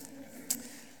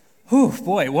Whew,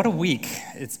 boy, what a week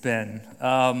it's been.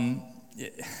 I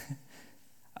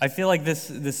feel like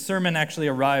this sermon actually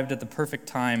arrived at the perfect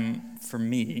time for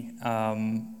me.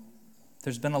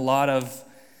 There's been a lot of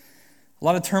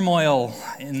turmoil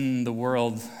in the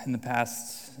world in the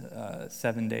past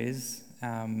 7 days.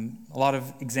 A lot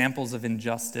of examples of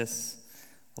injustice,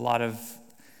 a lot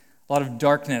of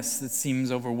darkness that seems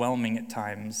overwhelming at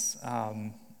times.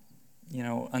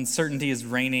 Uncertainty is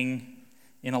reigning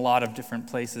in a lot of different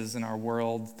places in our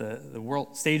world. The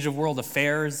world stage of world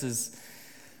affairs is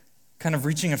kind of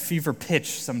reaching a fever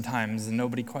pitch sometimes, and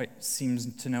nobody quite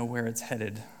seems to know where it's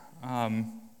headed.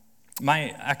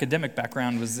 My academic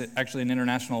background was actually in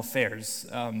international affairs,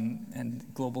 and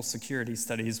global security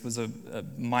studies was a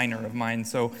minor of mine.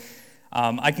 So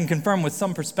I can confirm with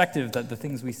some perspective that the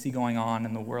things we see going on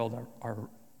in the world are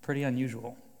pretty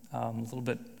unusual, a little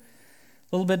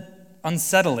bit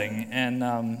unsettling,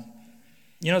 and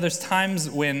there's times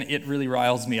when it really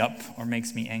riles me up or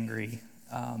makes me angry.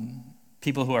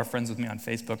 People who are friends with me on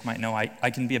Facebook might know I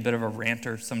can be a bit of a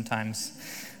ranter sometimes.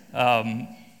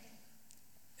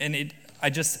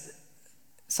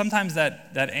 Sometimes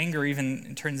that anger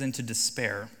even turns into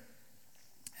despair.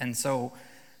 And so,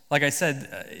 like I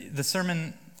said, the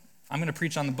sermon, I'm going to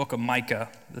preach on the book of Micah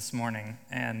this morning,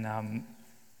 and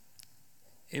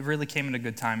it really came at a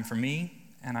good time for me,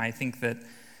 and I think that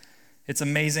it's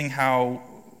amazing how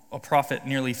a prophet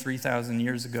nearly 3,000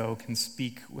 years ago can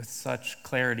speak with such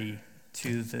clarity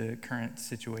to the current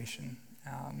situation.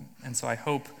 And so I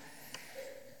hope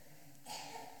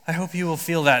you will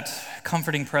feel that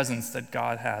comforting presence that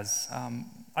God has.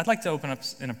 I'd like to open up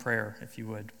in a prayer, if you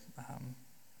would.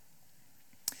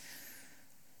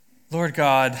 Lord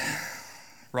God,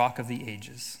 Rock of the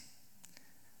Ages,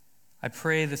 I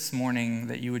pray this morning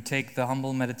that you would take the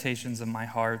humble meditations of my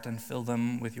heart and fill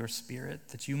them with your Spirit,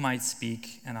 that you might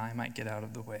speak and I might get out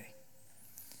of the way.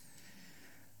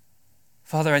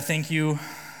 Father, I thank you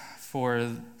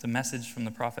for the message from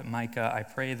the prophet Micah. I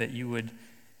pray that you would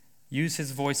use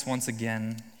his voice once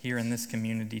again here in this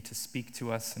community to speak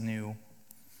to us anew,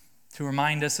 to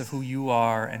remind us of who you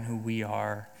are and who we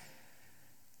are,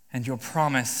 and your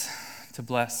promise to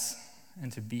bless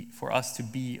and for us to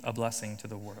be a blessing to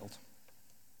the world.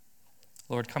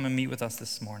 Lord, come and meet with us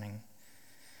this morning.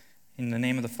 In the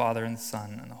name of the Father, and the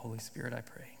Son, and the Holy Spirit, I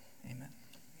pray. Amen.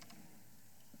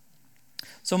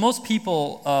 So most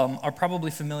people are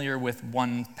probably familiar with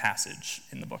one passage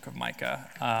in the book of Micah,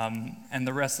 and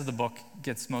the rest of the book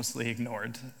gets mostly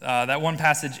ignored. That one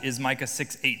passage is Micah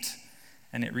 6:8,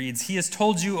 and it reads, "He has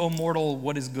told you, O mortal,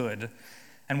 what is good.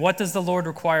 And what does the Lord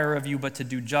require of you but to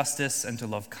do justice and to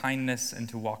love kindness and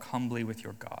to walk humbly with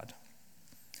your God?"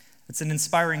 It's an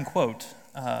inspiring quote.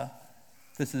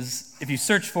 If you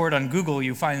search for it on Google,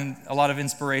 you find a lot of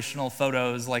inspirational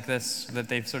photos like this that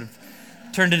they've sort of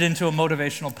turned it into a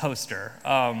motivational poster.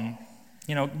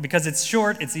 Because it's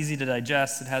short, it's easy to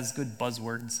digest, it has good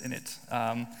buzzwords in it.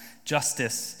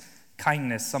 Justice,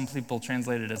 kindness, some people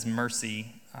translate it as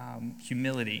mercy,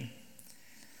 humility.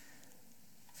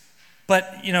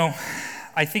 But,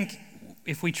 I think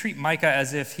if we treat Micah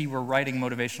as if he were writing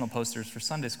motivational posters for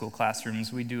Sunday school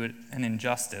classrooms, we do it an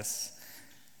injustice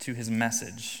to his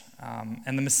message.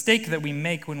 And the mistake that we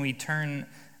make when we turn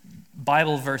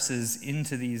Bible verses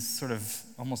into these sort of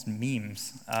almost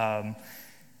memes, I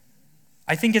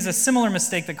think is a similar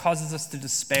mistake that causes us to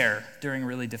despair during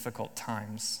really difficult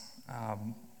times.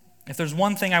 If there's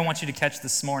one thing I want you to catch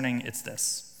this morning, it's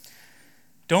this.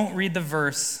 Don't read the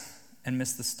verse and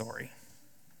miss the story.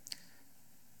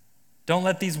 Don't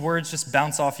let these words just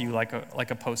bounce off you like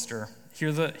a poster.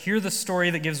 Hear the story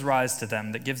that gives rise to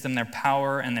them, that gives them their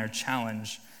power and their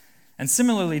challenge. And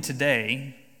similarly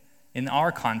today, in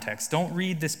our context, don't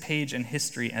read this page in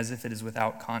history as if it is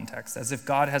without context, as if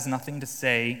God has nothing to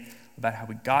say about how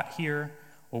we got here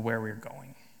or where we're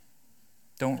going.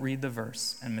 Don't read the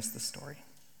verse and miss the story.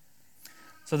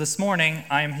 So this morning,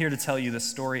 I am here to tell you the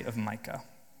story of Micah.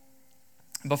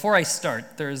 Before I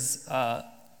start, there's a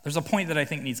point that I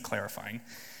think needs clarifying.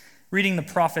 Reading the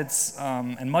prophets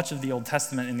and much of the Old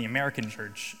Testament in the American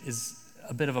church is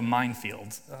a bit of a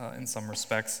minefield in some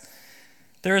respects.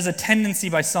 There is a tendency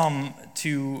by some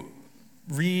to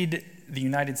read the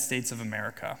United States of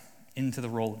America into the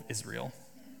role of Israel.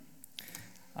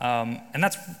 And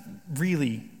that's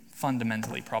really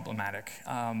fundamentally problematic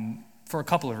for a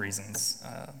couple of reasons,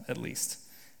 at least.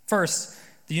 First,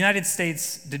 the United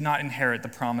States did not inherit the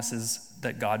promises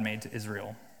that God made to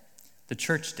Israel. The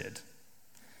church did.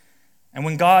 And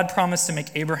when God promised to make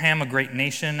Abraham a great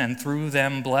nation and through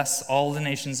them bless all the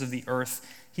nations of the earth,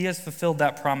 he has fulfilled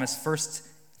that promise first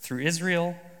through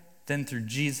Israel, then through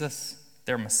Jesus,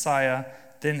 their Messiah,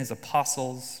 then his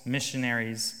apostles,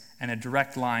 missionaries, and a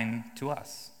direct line to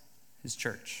us, his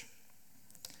church.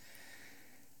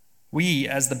 We,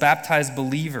 as the baptized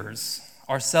believers,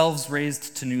 ourselves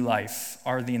raised to new life,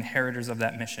 are the inheritors of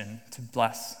that mission to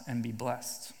bless and be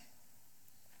blessed.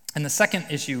 And the second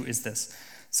issue is this.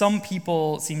 Some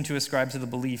people seem to ascribe to the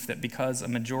belief that because a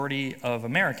majority of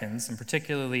Americans, and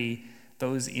particularly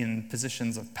those in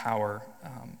positions of power,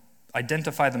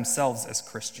 identify themselves as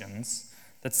Christians,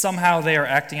 that somehow they are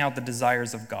acting out the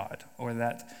desires of God, or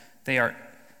that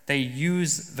they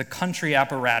use the country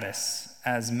apparatus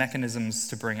as mechanisms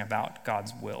to bring about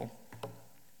God's will.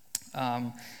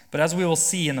 But as we will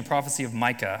see in the prophecy of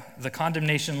Micah, the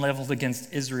condemnation leveled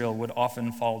against Israel would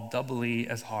often fall doubly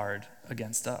as hard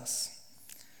against us.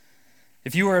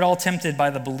 If you are at all tempted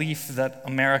by the belief that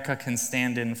America can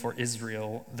stand in for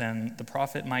Israel, then the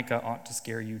prophet Micah ought to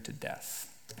scare you to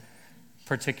death,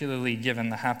 particularly given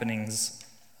the happenings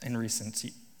in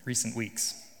recent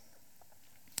weeks.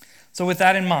 So with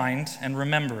that in mind, and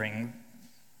remembering,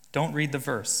 don't read the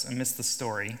verse and miss the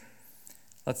story.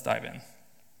 Let's dive in.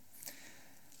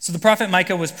 So the prophet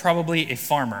Micah was probably a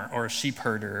farmer or a sheep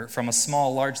herder from a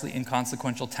small, largely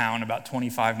inconsequential town about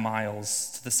 25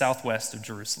 miles to the southwest of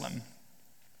Jerusalem.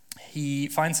 He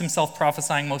finds himself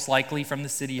prophesying most likely from the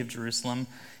city of Jerusalem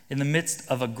in the midst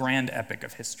of a grand epic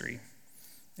of history.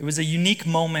 It was a unique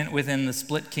moment within the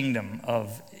split kingdom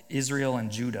of Israel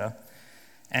and Judah.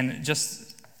 And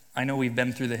I know we've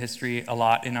been through the history a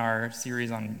lot in our series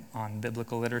on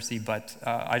biblical literacy, but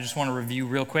I just want to review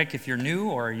real quick if you're new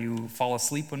or you fall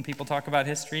asleep when people talk about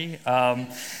history.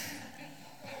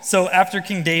 So after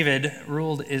King David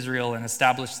ruled Israel and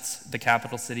established the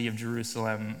capital city of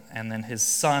Jerusalem, and then his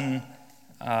son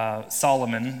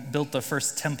Solomon built the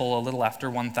first temple a little after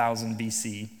 1000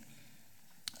 BC,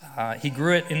 he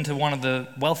grew it into one of the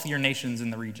wealthier nations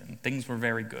in the region. Things were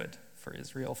very good for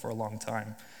Israel for a long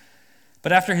time.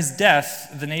 But after his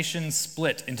death, the nation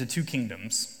split into two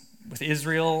kingdoms, with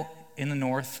Israel in the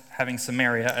north having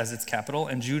Samaria as its capital,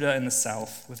 and Judah in the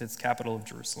south with its capital of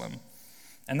Jerusalem.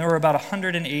 And there were about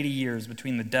 180 years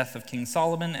between the death of King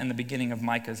Solomon and the beginning of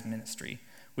Micah's ministry,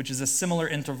 which is a similar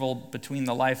interval between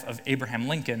the life of Abraham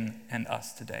Lincoln and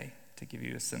us today, to give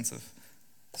you a sense of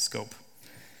scope.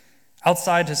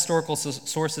 Outside historical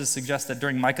sources suggest that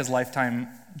during Micah's lifetime,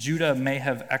 Judah may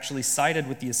have actually sided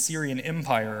with the Assyrian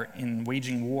Empire in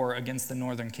waging war against the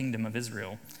northern kingdom of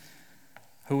Israel,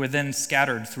 who were then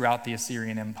scattered throughout the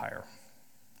Assyrian Empire.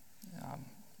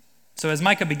 So as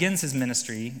Micah begins his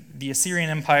ministry, the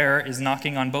Assyrian Empire is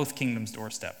knocking on both kingdoms'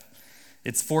 doorstep.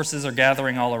 Its forces are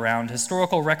gathering all around.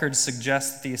 Historical records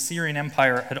suggest that the Assyrian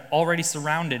Empire had already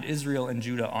surrounded Israel and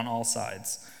Judah on all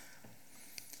sides.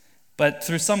 But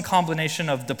through some combination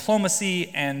of diplomacy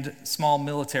and small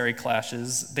military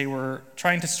clashes, they were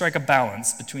trying to strike a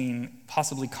balance between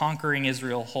possibly conquering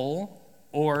Israel whole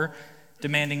or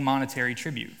demanding monetary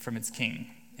tribute from its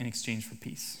king in exchange for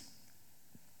peace.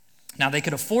 Now, they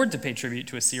could afford to pay tribute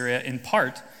to Assyria in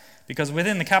part because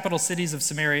within the capital cities of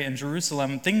Samaria and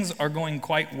Jerusalem, things are going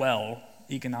quite well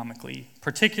economically,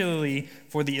 particularly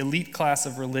for the elite class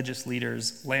of religious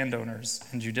leaders, landowners,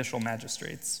 and judicial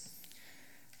magistrates.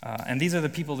 And these are the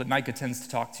people that Micah tends to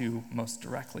talk to most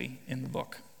directly in the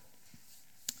book.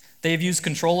 They have used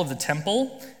control of the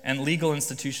temple and legal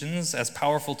institutions as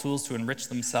powerful tools to enrich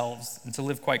themselves and to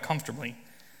live quite comfortably.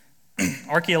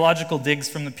 Archaeological digs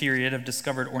from the period have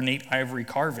discovered ornate ivory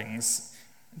carvings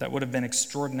that would have been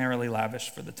extraordinarily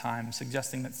lavish for the time,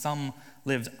 suggesting that some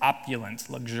lived opulent,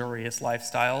 luxurious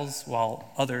lifestyles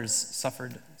while others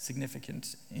suffered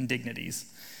significant indignities.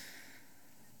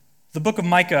 The book of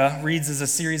Micah reads as a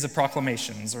series of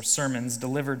proclamations or sermons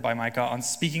delivered by Micah on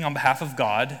speaking on behalf of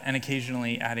God and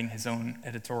occasionally adding his own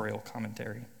editorial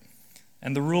commentary,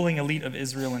 and the ruling elite of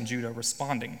Israel and Judah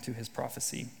responding to his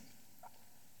prophecy.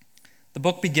 The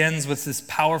book begins with this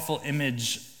powerful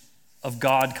image of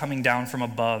God coming down from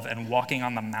above and walking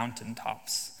on the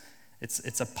mountaintops.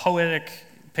 It's a poetic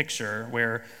picture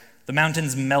where the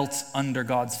mountains melt under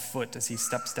God's foot as he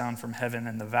steps down from heaven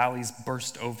and the valleys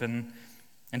burst open,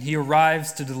 and he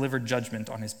arrives to deliver judgment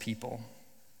on his people.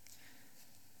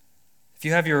 If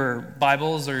you have your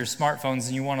Bibles or your smartphones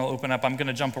and you want to open up, I'm going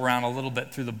to jump around a little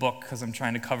bit through the book because I'm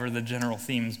trying to cover the general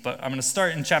themes, but I'm going to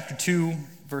start in chapter 2,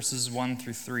 verses 1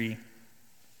 through 3.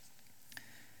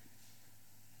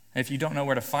 If you don't know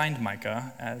where to find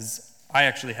Micah, as I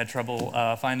actually had trouble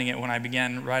finding it when I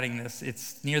began writing this,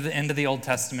 it's near the end of the Old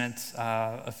Testament,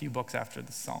 a few books after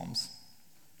the Psalms.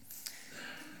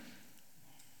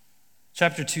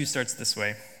 Chapter 2 starts this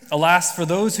way. Alas, for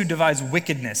those who devise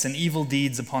wickedness and evil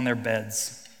deeds upon their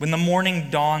beds. When the morning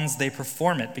dawns, they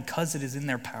perform it because it is in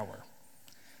their power.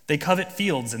 They covet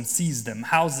fields and seize them,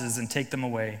 houses and take them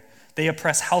away. They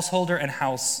oppress householder and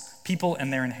house, people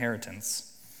and their inheritance.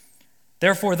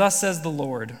 Therefore, thus says the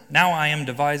Lord, now I am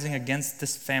devising against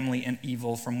this family an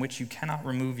evil from which you cannot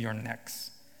remove your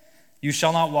necks. You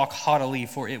shall not walk haughtily,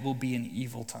 for it will be an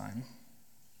evil time.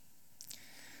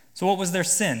 So what was their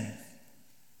sin?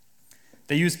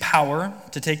 They used power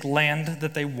to take land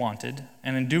that they wanted,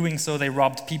 and in doing so, they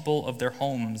robbed people of their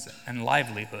homes and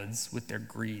livelihoods with their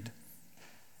greed.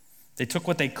 They took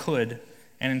what they could,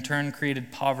 and in turn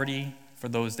created poverty for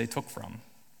those they took from.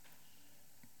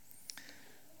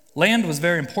 Land was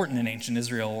very important in ancient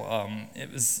Israel.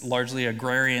 It was largely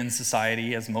agrarian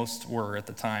society, as most were at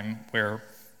the time, where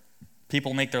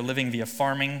people make their living via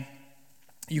farming.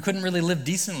 You couldn't really live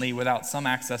decently without some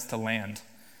access to land.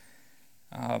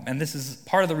 And this is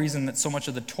part of the reason that so much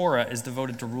of the Torah is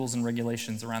devoted to rules and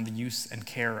regulations around the use and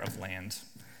care of land.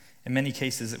 In many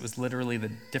cases, it was literally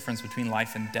the difference between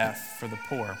life and death for the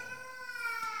poor.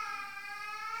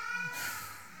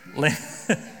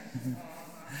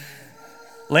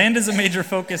 Land is a major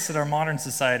focus in our modern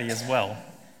society as well.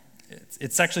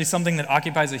 It's actually something that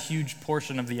occupies a huge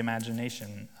portion of the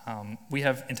imagination. We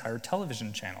have entire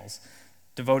television channels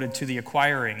devoted to the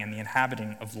acquiring and the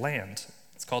inhabiting of land.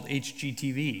 It's called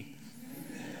HGTV.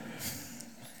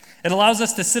 It allows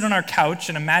us to sit on our couch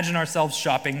and imagine ourselves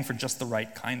shopping for just the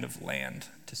right kind of land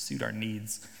to suit our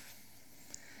needs.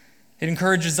 It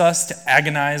encourages us to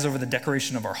agonize over the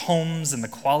decoration of our homes and the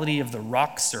quality of the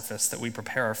rock surface that we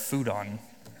prepare our food on.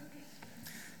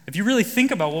 If you really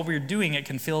think about what we're doing, it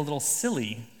can feel a little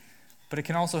silly, but it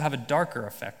can also have a darker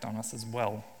effect on us as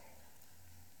well.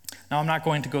 Now, I'm not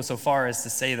going to go so far as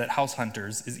to say that house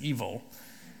hunters is evil,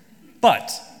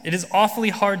 but it is awfully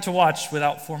hard to watch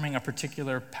without forming a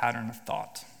particular pattern of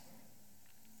thought.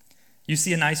 You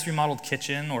see a nice remodeled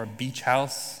kitchen or a beach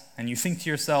house, and you think to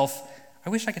yourself,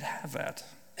 I wish I could have that.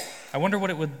 I wonder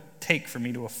what it would take for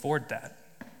me to afford that.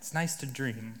 It's nice to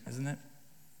dream, isn't it?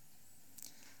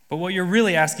 But what you're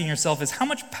really asking yourself is, how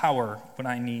much power would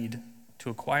I need to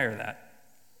acquire that?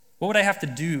 What would I have to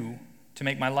do to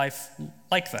make my life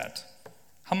like that?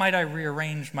 How might I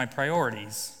rearrange my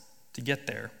priorities to get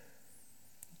there?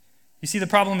 You see, the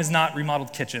problem is not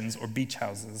remodeled kitchens or beach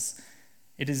houses.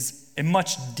 It is a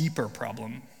much deeper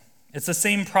problem. It's the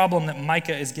same problem that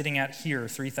Micah is getting at here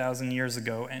 3,000 years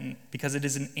ago, and because it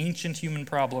is an ancient human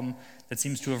problem that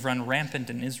seems to have run rampant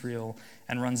in Israel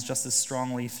and runs just as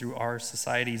strongly through our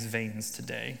society's veins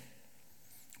today.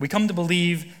 We come to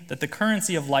believe that the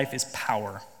currency of life is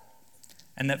power,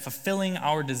 and that fulfilling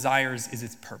our desires is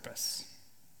its purpose.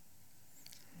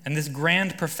 And this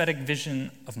grand prophetic vision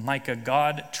of Micah,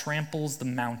 God tramples the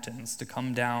mountains to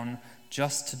come down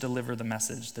just to deliver the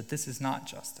message that this is not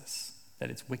justice,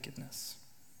 that it's wickedness.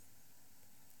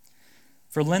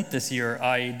 For Lent this year,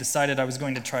 I decided I was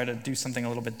going to try to do something a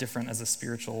little bit different as a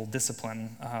spiritual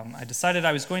discipline. I decided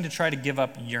I was going to try to give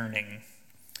up yearning.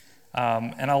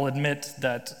 And I'll admit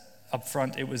that up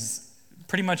front, it was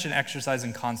pretty much an exercise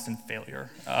in constant failure.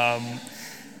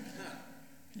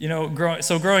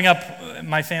 Growing up,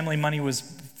 my family money was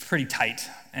pretty tight.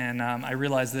 And I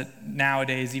realized that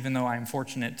nowadays, even though I'm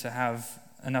fortunate to have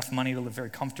enough money to live very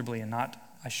comfortably and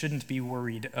I shouldn't be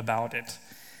worried about it.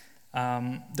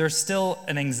 There's still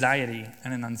an anxiety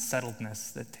and an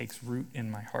unsettledness that takes root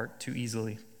in my heart too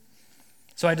easily.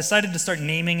 So I decided to start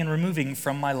naming and removing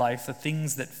from my life the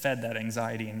things that fed that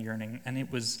anxiety and yearning, and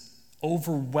it was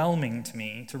overwhelming to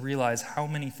me to realize how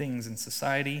many things in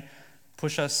society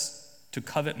push us to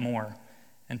covet more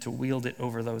and to wield it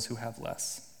over those who have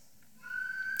less.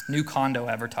 New condo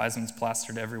advertisements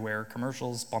plastered everywhere,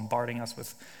 commercials bombarding us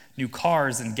with new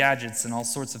cars and gadgets and all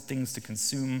sorts of things to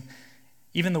consume,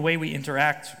 even the way we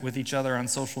interact with each other on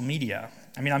social media.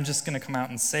 I mean, I'm just going to come out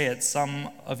and say it. Some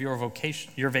of your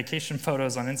vacation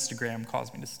photos on Instagram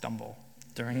caused me to stumble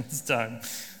during this time.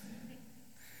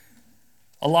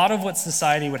 A lot of what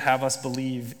society would have us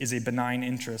believe is a benign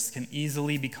interest can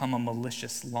easily become a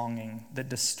malicious longing that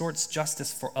distorts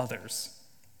justice for others.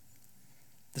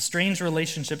 The strange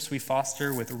relationships we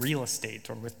foster with real estate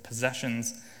or with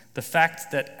possessions, the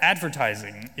fact that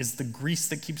advertising is the grease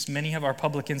that keeps many of our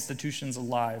public institutions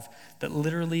alive, that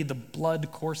literally the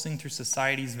blood coursing through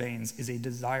society's veins is a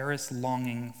desirous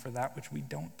longing for that which we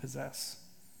don't possess.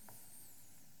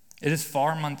 It is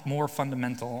far more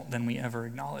fundamental than we ever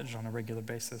acknowledge on a regular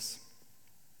basis.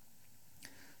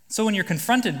 So when you're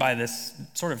confronted by this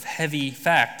sort of heavy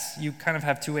fact, you kind of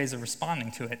have two ways of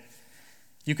responding to it.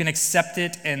 You can accept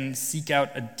it and seek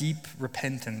out a deep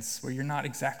repentance where you're not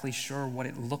exactly sure what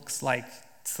it looks like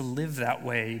to live that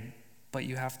way, but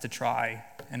you have to try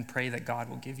and pray that God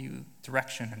will give you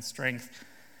direction and strength.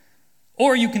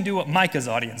 Or you can do what Micah's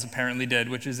audience apparently did,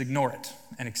 which is ignore it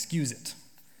and excuse it.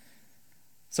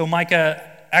 So Micah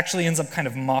actually ends up kind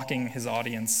of mocking his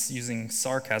audience using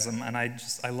sarcasm, and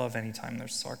I love any time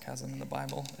there's sarcasm in the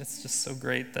Bible. It's just so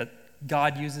great that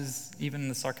God uses even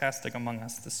the sarcastic among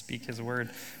us to speak his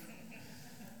word.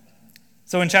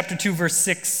 So in chapter 2, verse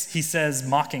 6, he says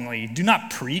mockingly, "Do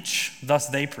not preach, thus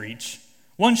they preach.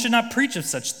 One should not preach of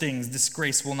such things.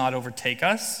 Disgrace will not overtake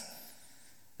us."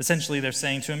 Essentially, they're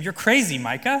saying to him, "You're crazy,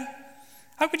 Micah.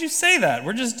 How could you say that?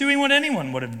 We're just doing what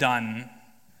anyone would have done.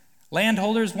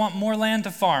 Landholders want more land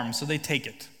to farm, so they take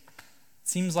it.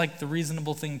 Seems like the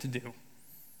reasonable thing to do."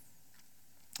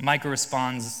 Micah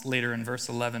responds later in verse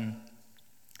 11,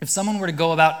 "If someone were to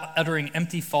go about uttering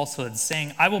empty falsehoods,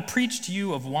 saying, 'I will preach to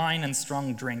you of wine and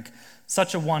strong drink,'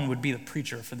 such a one would be the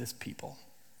preacher for this people."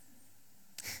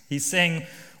 He's saying,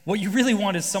 what you really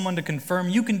want is someone to confirm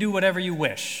you can do whatever you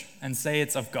wish and say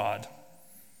it's of God,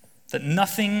 that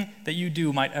nothing that you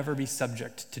do might ever be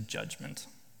subject to judgment.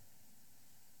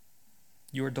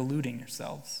 You are deluding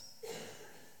yourselves.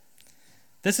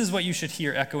 This is what you should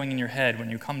hear echoing in your head when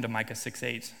you come to Micah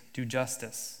 6:8. Do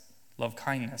justice, love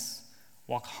kindness,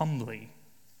 walk humbly.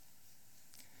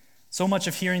 So much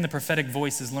of hearing the prophetic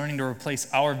voice is learning to replace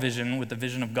our vision with the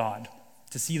vision of God,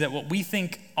 to see that what we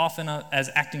think often as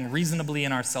acting reasonably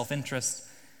in our self-interest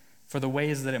for the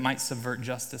ways that it might subvert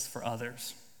justice for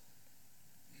others.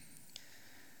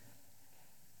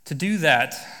 To do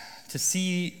that, to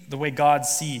see the way God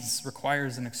sees,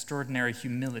 requires an extraordinary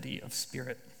humility of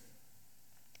spirit.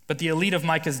 But the elite of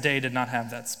Micah's day did not have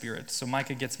that spirit, so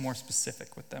Micah gets more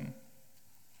specific with them.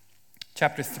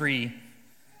 Chapter 3,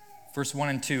 verse 1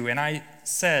 and 2, "And I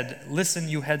said, 'Listen,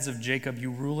 you heads of Jacob,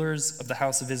 you rulers of the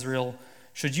house of Israel.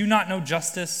 Should you not know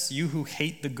justice, you who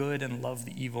hate the good and love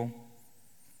the evil?'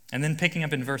 And then picking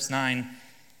up in verse 9,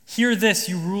 'Hear this,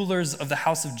 you rulers of the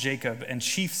house of Jacob and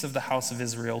chiefs of the house of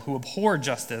Israel, who abhor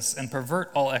justice and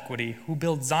pervert all equity, who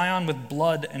build Zion with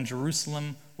blood and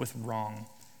Jerusalem with wrong.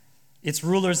 Its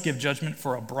rulers give judgment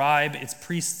for a bribe, its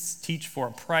priests teach for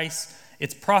a price,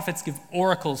 its prophets give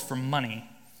oracles for money.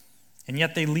 And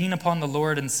yet they lean upon the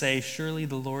Lord and say, surely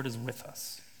the Lord is with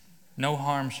us. No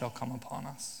harm shall come upon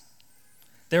us.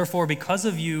 Therefore, because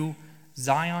of you,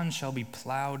 Zion shall be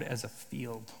plowed as a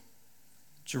field.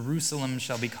 Jerusalem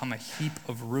shall become a heap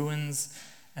of ruins,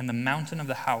 and the mountain of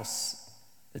the house,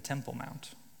 the Temple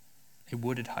Mount, a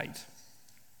wooded height.'"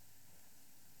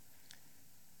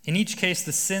 In each case,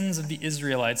 the sins of the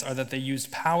Israelites are that they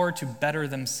used power to better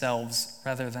themselves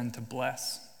rather than to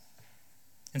bless.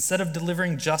 Instead of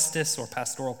delivering justice or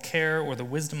pastoral care or the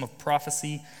wisdom of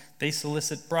prophecy, they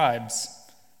solicit bribes,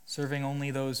 serving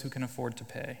only those who can afford to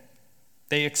pay.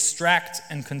 They extract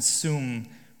and consume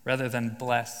rather than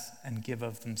bless and give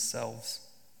of themselves.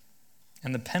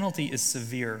 And the penalty is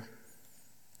severe.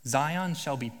 Zion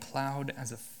shall be plowed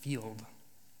as a field.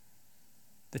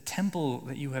 The temple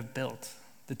that you have built,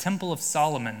 the temple of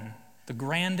Solomon, the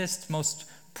grandest, most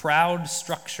proud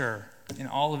structure in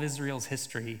all of Israel's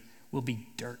history, will be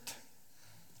dirt.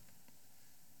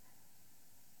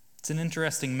 It's an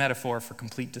interesting metaphor for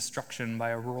complete destruction by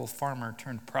a rural farmer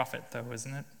turned prophet, though,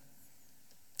 isn't it?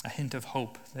 A hint of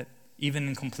hope that even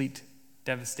in complete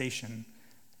devastation,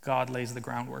 God lays the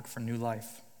groundwork for new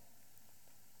life.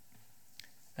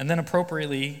 And then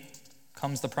appropriately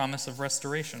comes the promise of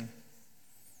restoration.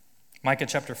 Micah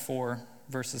chapter 4,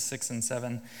 verses 6 and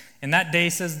 7. "In that day,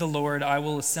 says the Lord, I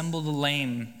will assemble the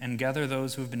lame and gather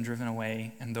those who have been driven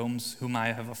away and those whom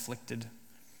I have afflicted.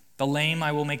 The lame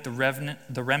I will make the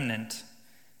remnant,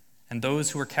 and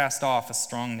those who are cast off a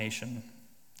strong nation.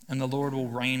 And the Lord will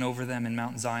reign over them in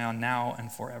Mount Zion now and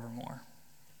forevermore."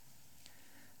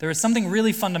 There is something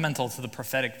really fundamental to the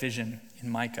prophetic vision in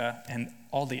Micah and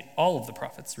all of the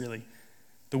prophets, really.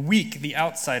 The weak, the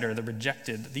outsider, the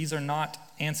rejected, these are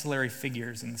not ancillary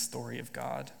figures in the story of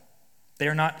God. They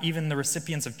are not even the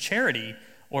recipients of charity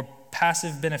or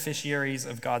passive beneficiaries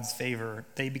of God's favor.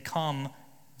 They become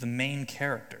the main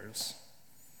characters.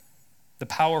 The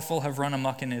powerful have run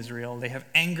amok in Israel. They have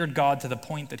angered God to the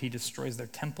point that he destroys their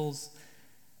temples.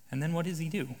 And then what does he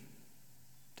do?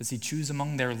 Does he choose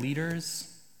among their leaders,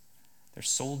 their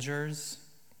soldiers,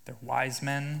 their wise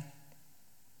men?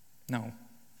 No.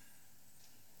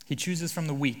 He chooses from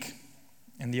the weak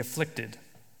and the afflicted.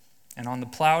 And on the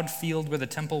plowed field where the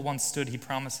temple once stood, he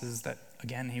promises that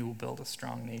again he will build a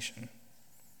strong nation.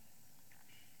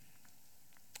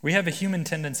 We have a human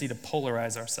tendency to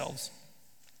polarize ourselves.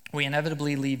 We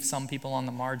inevitably leave some people on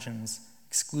the margins,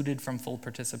 excluded from full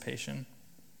participation,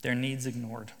 their needs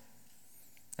ignored.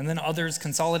 And then others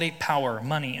consolidate power,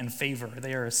 money, and favor.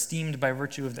 They are esteemed by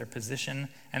virtue of their position,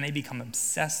 and they become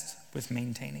obsessed with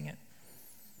maintaining it.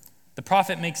 the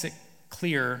prophet makes it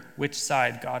clear which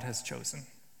side God has chosen.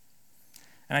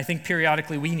 And I think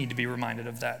periodically we need to be reminded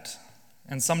of that,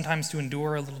 and sometimes to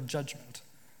endure a little judgment,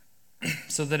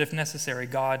 so that if necessary,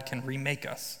 God can remake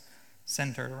us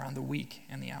centered around the weak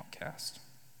and the outcast.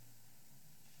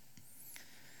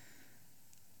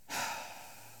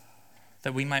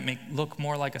 That we might look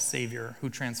more like a Savior who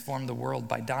transformed the world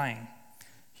by dying,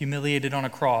 humiliated on a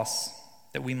cross,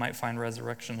 that we might find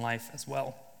resurrection life as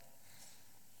well.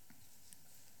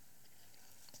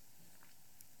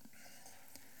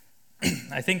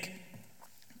 I think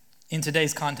in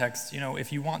today's context,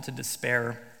 if you want to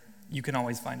despair, you can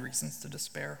always find reasons to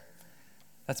despair.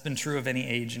 That's been true of any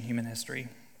age in human history.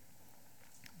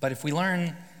 But if we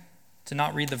learn to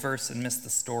not read the verse and miss the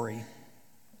story,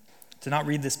 to not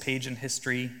read this page in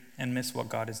history and miss what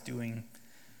God is doing,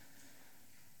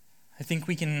 I think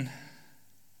we can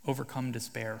overcome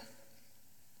despair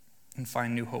and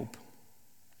find new hope.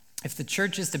 If the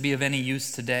church is to be of any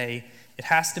use today, it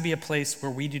has to be a place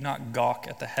where we do not gawk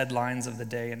at the headlines of the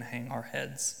day and hang our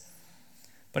heads.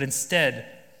 But instead,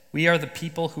 we are the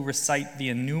people who recite the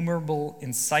innumerable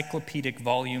encyclopedic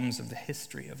volumes of the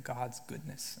history of God's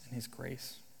goodness and his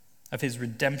grace, of his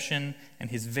redemption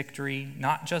and his victory,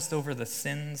 not just over the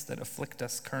sins that afflict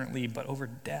us currently, but over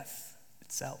death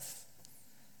itself.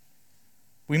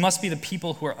 We must be the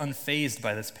people who are unfazed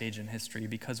by this page in history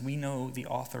because we know the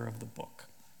author of the book,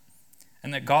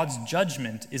 and that God's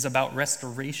judgment is about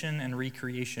restoration and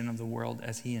recreation of the world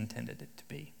as he intended it to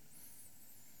be.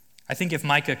 I think if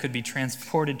Micah could be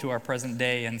transported to our present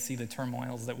day and see the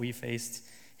turmoils that we faced,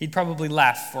 he'd probably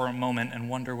laugh for a moment and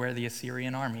wonder where the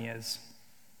Assyrian army is.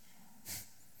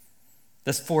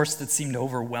 This force that seemed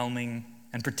overwhelming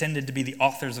and pretended to be the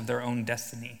authors of their own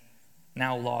destiny,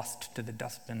 now lost to the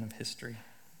dustbin of history.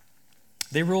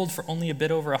 They ruled for only a bit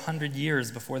over 100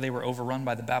 years before they were overrun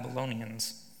by the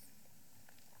Babylonians.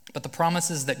 But the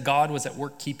promises that God was at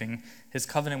work keeping, his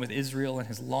covenant with Israel and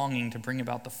his longing to bring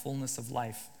about the fullness of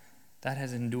life, that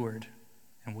has endured,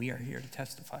 and we are here to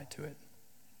testify to it.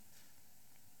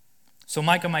 So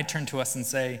Micah might turn to us and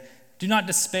say, "Do not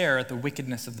despair at the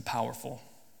wickedness of the powerful,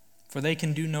 for they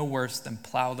can do no worse than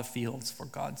plow the fields for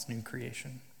God's new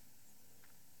creation."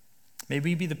 May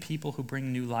we be the people who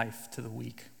bring new life to the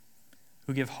weak,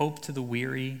 who give hope to the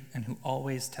weary, and who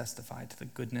always testify to the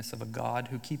goodness of a God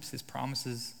who keeps his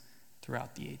promises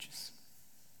throughout the ages.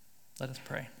 Let us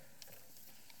pray.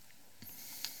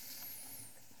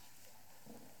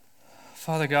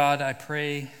 Father God, I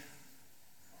pray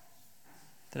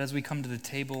that as we come to the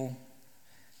table,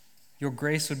 your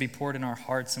grace would be poured in our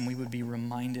hearts and we would be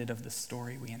reminded of the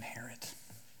story we inherit.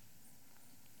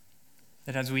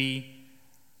 That as we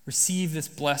receive this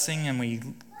blessing and we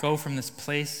go from this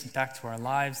place back to our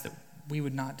lives, that we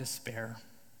would not despair,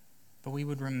 but we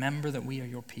would remember that we are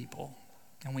your people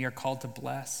and we are called to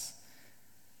bless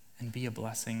and be a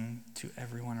blessing to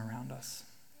everyone around us.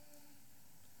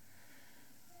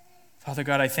 Father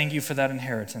God, I thank you for that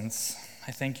inheritance.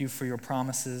 I thank you for your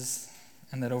promises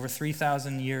and that over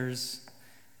 3,000 years,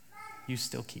 you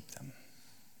still keep them.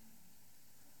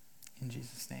 In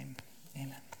Jesus' name,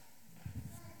 amen.